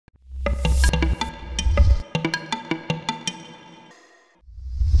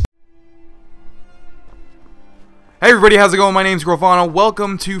everybody, how's it going? My name's Grohlvana.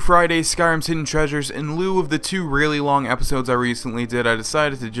 Welcome to Friday's Skyrim's Hidden Treasures. In lieu of the two really long episodes I recently did, I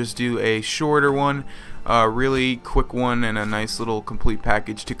decided to just do a shorter one, a really quick one, and a nice little complete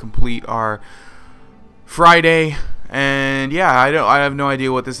package to complete our Friday. And yeah, I have no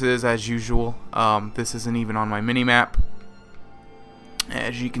idea what this is as usual. This isn't even on my mini-map,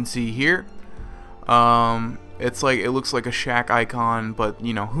 as you can see here. It's like, it looks like a shack icon, but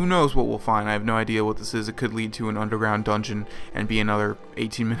you know, who knows what we'll find. I have no idea what this is. It could lead to an underground dungeon and be another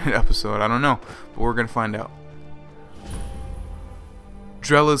 18-minute episode. I don't know, but we're gonna find out.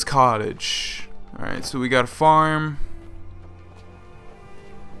 Drelas Cottage. Alright, so we got a farm.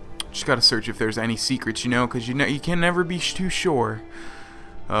 Just gotta search if there's any secrets, you know, because you can never be too sure.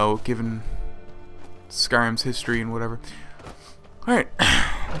 Given Skyrim's history and whatever. Alright,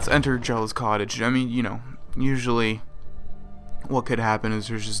 let's enter Drelas Cottage. I mean, you know, usually what could happen is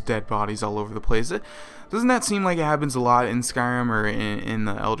there's just dead bodies all over the place. Doesn't that seem like it happens a lot in Skyrim or in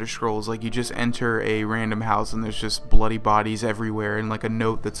the Elder Scrolls? Like, you just enter a random house and there's just bloody bodies everywhere and like a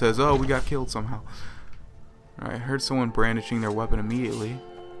note that says, oh, we got killed somehow. Alright, I heard someone brandishing their weapon immediately.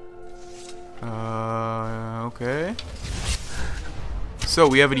 Okay. So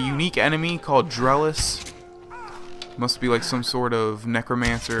we have a unique enemy called Drelas. Must be like some sort of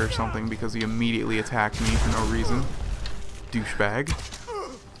necromancer or something, because he immediately attacked me for no reason. Douchebag.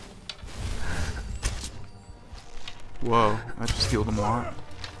 Whoa, that just healed him a lot.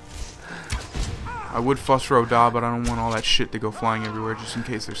 I would fuss row da, but I don't want all that shit to go flying everywhere just in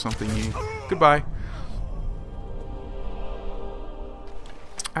case there's something new. Goodbye.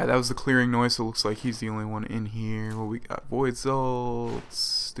 Alright, that was the clearing noise, so it looks like he's the only one in here. What we got? Void Zolt,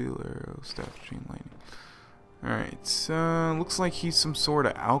 Steel Arrow, Staff Chain Lightning. Alright, looks like he's some sort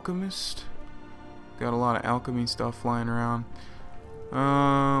of alchemist. Got a lot of alchemy stuff flying around. We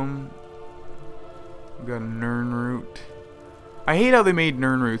got a Nirn root. I hate how they made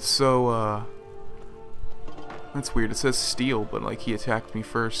Nirn roots so, that's weird. It says steel, but like he attacked me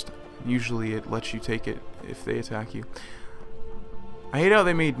first. Usually it lets you take it if they attack you. I hate how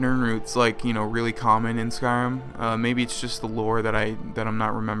they made Nirn roots, like, you know, really common in Skyrim. Maybe it's just the lore that I'm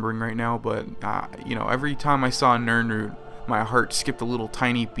not remembering right now, but you know, every time I saw a Nirn root, my heart skipped a little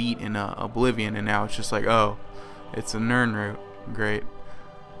tiny beat in Oblivion, and now it's just like, oh, it's a Nirn root. Great.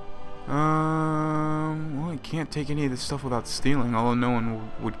 Well, I can't take any of this stuff without stealing, although no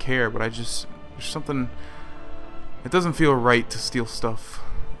one would care. But there's something. It doesn't feel right to steal stuff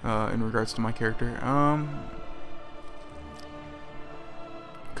in regards to my character.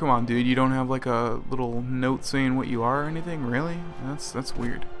 Come on, dude, you don't have like a little note saying what you are or anything? Really? That's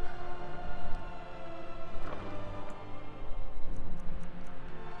weird.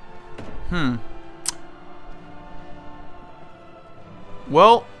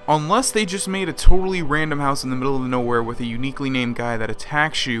 Well, unless they just made a totally random house in the middle of nowhere with a uniquely named guy that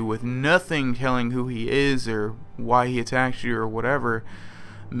attacks you with nothing telling who he is or why he attacks you or whatever.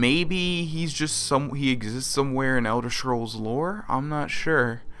 Maybe he's just he exists somewhere in Elder Scrolls lore? I'm not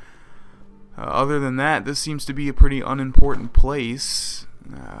sure. Other than that, this seems to be a pretty unimportant place.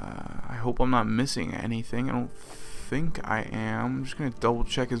 I hope I'm not missing anything. I don't think I am. I'm just going to double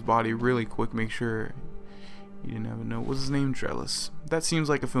check his body really quick, make sure he didn't have a note. What's his name? Drelas. That seems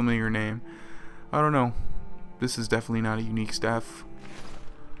like a familiar name. I don't know. This is definitely not a unique staff.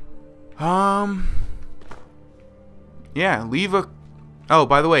 Yeah, leave a... Oh,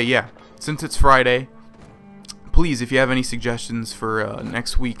 by the way, yeah. Since it's Friday, please, if you have any suggestions for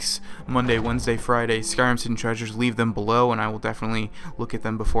next week's Monday, Wednesday, Friday Skyrim's Hidden Treasures, leave them below, and I will definitely look at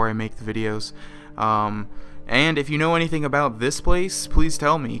them before I make the videos. And if you know anything about this place, please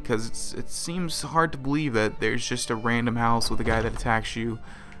tell me, because it seems hard to believe that there's just a random house with a guy that attacks you,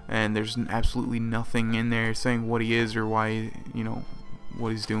 and there's absolutely nothing in there saying what he is or why, you know, what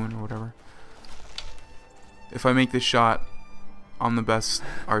he's doing or whatever. If I make this shot, I'm the best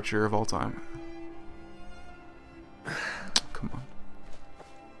archer of all time. Come on.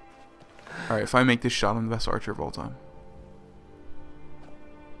 Alright, if I make this shot, I'm the best archer of all time.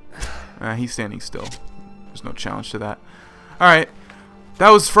 He's standing still. There's no challenge to that. Alright. That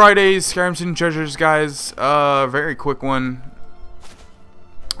was Friday's Skyrim's Hidden Treasures, guys. Very quick one.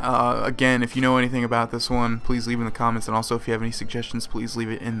 Again, if you know anything about this one, please leave in the comments. And also, if you have any suggestions, please leave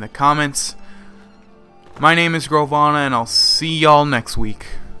it in the comments. My name is Grohlvana, and I'll see y'all next week.